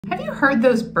Have you heard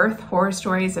those birth horror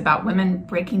stories about women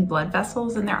breaking blood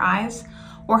vessels in their eyes?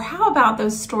 Or how about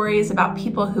those stories about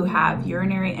people who have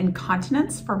urinary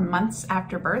incontinence for months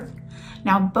after birth?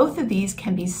 Now, both of these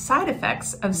can be side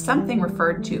effects of something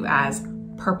referred to as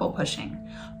purple pushing.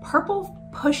 Purple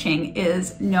pushing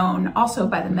is known also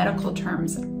by the medical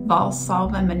terms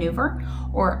Valsalva maneuver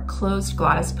or closed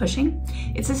glottis pushing.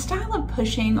 It's a style of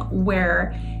pushing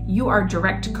where you are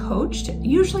direct coached,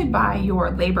 usually by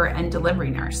your labor and delivery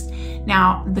nurse.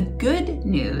 Now, the good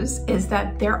news is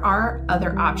that there are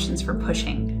other options for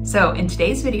pushing. So in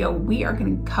today's video, we are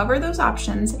going to cover those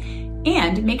options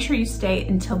and make sure you stay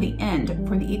until the end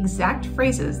for the exact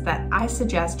phrases that I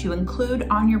suggest you include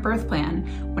on your birth plan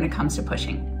when it comes to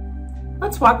pushing.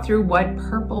 Let's walk through what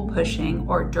purple pushing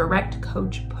or direct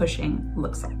coach pushing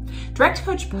looks like. Direct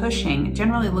coach pushing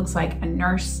generally looks like a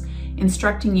nurse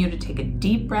instructing you to take a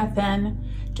deep breath in,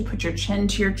 to put your chin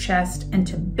to your chest, and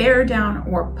to bear down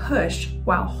or push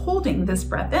while holding this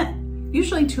breath in,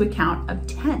 usually to a count of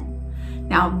 10.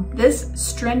 Now, this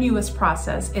strenuous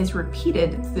process is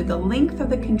repeated through the length of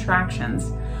the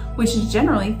contractions, which is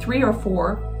generally 3 or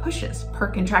 4 pushes per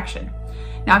contraction.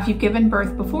 Now, if you've given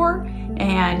birth before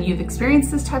and you've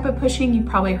experienced this type of pushing, you've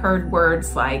probably heard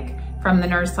words like from the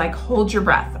nurse like hold your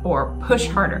breath or push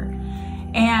harder.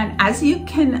 And as you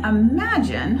can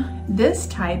imagine, this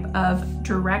type of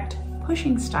direct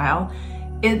pushing style,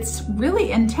 it's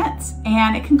really intense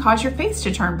and it can cause your face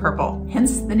to turn purple,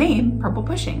 hence the name purple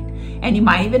pushing. And you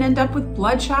might even end up with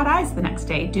bloodshot eyes the next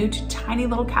day due to tiny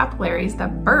little capillaries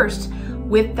that burst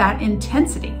with that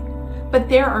intensity. But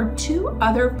there are 2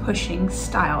 other pushing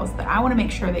styles that I want to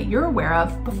make sure that you're aware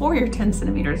of before you're 10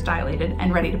 centimeters dilated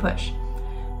and ready to push.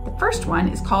 The first one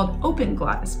is called open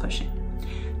glottis pushing.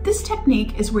 This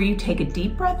technique is where you take a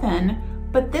deep breath in,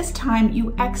 but this time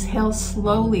you exhale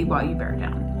slowly while you bear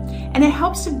down. And it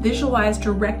helps to visualize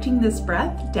directing this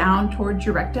breath down towards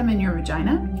your rectum and your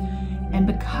vagina. And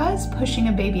because pushing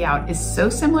a baby out is so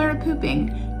similar to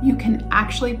pooping, you can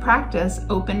actually practice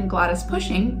open glottis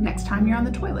pushing next time you're on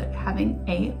the toilet having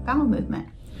a bowel movement.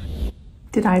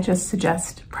 Did I just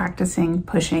suggest practicing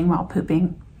pushing while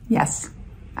pooping? Yes,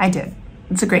 I did.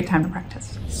 It's a great time to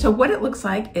practice. So what it looks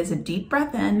like is a deep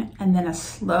breath in and then a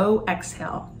slow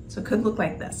exhale. So it could look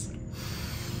like this.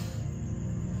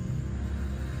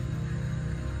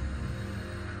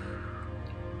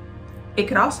 It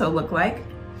could also look like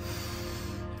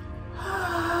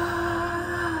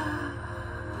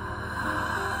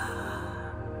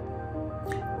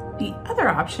the other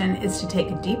option is to take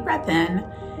a deep breath in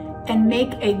and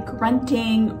make a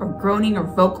grunting or groaning or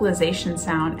vocalization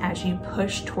sound as you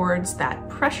push towards that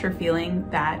pressure feeling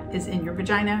that is in your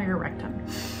vagina or your rectum.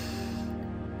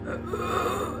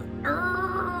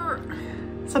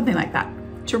 Something like that.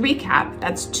 To recap,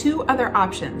 that's 2 other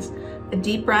options, a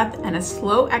deep breath and a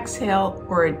slow exhale,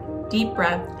 or a deep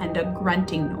breath and a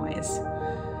grunting noise.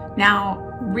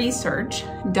 Now, research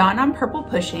done on purple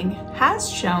pushing has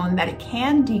shown that it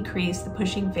can decrease the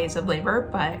pushing phase of labor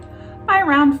by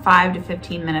around 5 to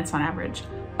 15 minutes on average.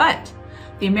 But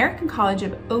the American College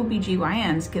of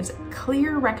OBGYNs gives a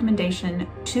clear recommendation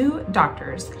to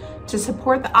doctors to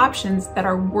support the options that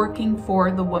are working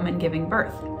for the woman giving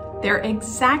birth. Their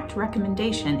exact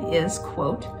recommendation is,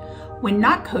 quote, when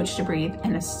not coached to breathe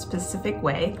in a specific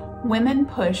way, women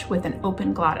push with an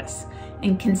open glottis.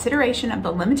 In consideration of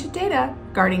the limited data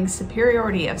regarding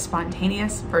superiority of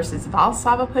spontaneous versus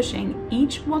Valsalva pushing,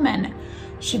 each woman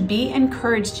should be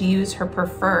encouraged to use her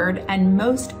preferred and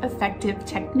most effective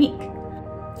technique.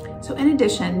 So in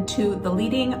addition to the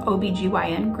leading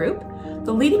OBGYN group,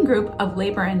 the leading group of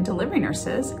labor and delivery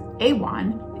nurses,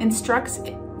 AWOHNN, instructs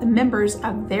the members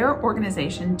of their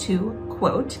organization to,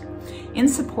 quote, in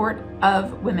support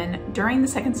of women during the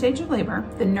 2nd stage of labor,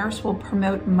 the nurse will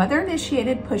promote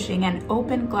mother-initiated pushing and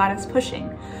open glottis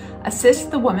pushing, assist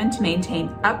the woman to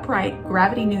maintain upright,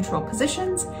 gravity-neutral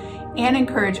positions, and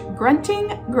encourage grunting,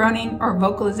 groaning, or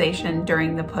vocalization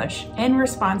during the push in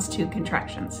response to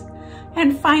contractions.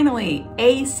 And finally,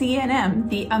 ACNM,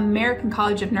 the American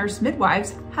College of Nurse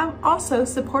Midwives, have also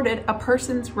supported a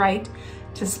person's right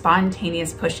to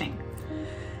spontaneous pushing.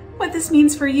 What this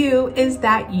means for you is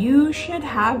that you should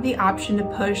have the option to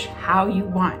push how you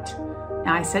want.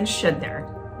 Now, I said should there,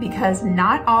 because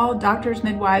not all doctors,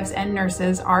 midwives, and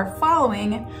nurses are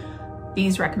following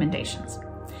these recommendations.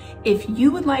 If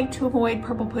you would like to avoid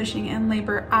purple pushing in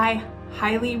labor, I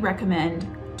highly recommend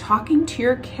talking to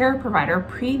your care provider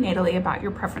prenatally about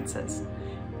your preferences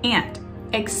and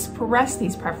express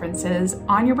these preferences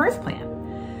on your birth plan.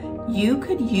 You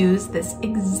could use this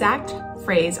exact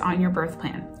phrase on your birth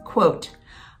plan. Quote,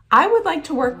 I would like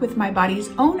to work with my body's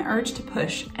own urge to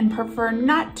push and prefer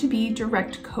not to be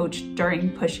direct coached during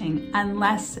pushing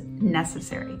unless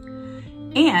necessary.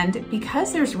 And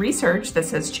because there's research that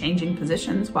says changing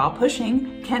positions while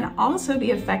pushing can also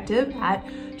be effective at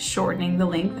shortening the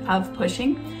length of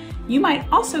pushing, you might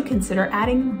also consider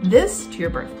adding this to your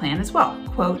birth plan as well.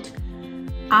 Quote,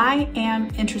 I am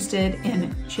interested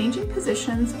in changing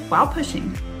positions while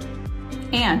pushing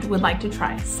and would like to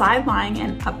try side lying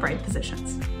and upright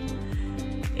positions.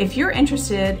 If you're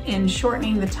interested in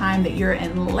shortening the time that you're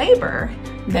in labor,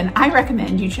 then I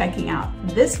recommend you checking out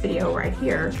this video right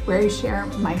here where I share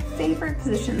my favorite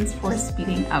positions for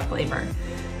speeding up labor.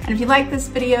 And if you like this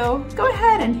video, go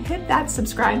ahead and hit that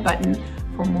subscribe button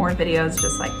for more videos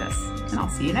just like this. And I'll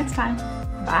see you next time.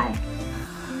 Bye.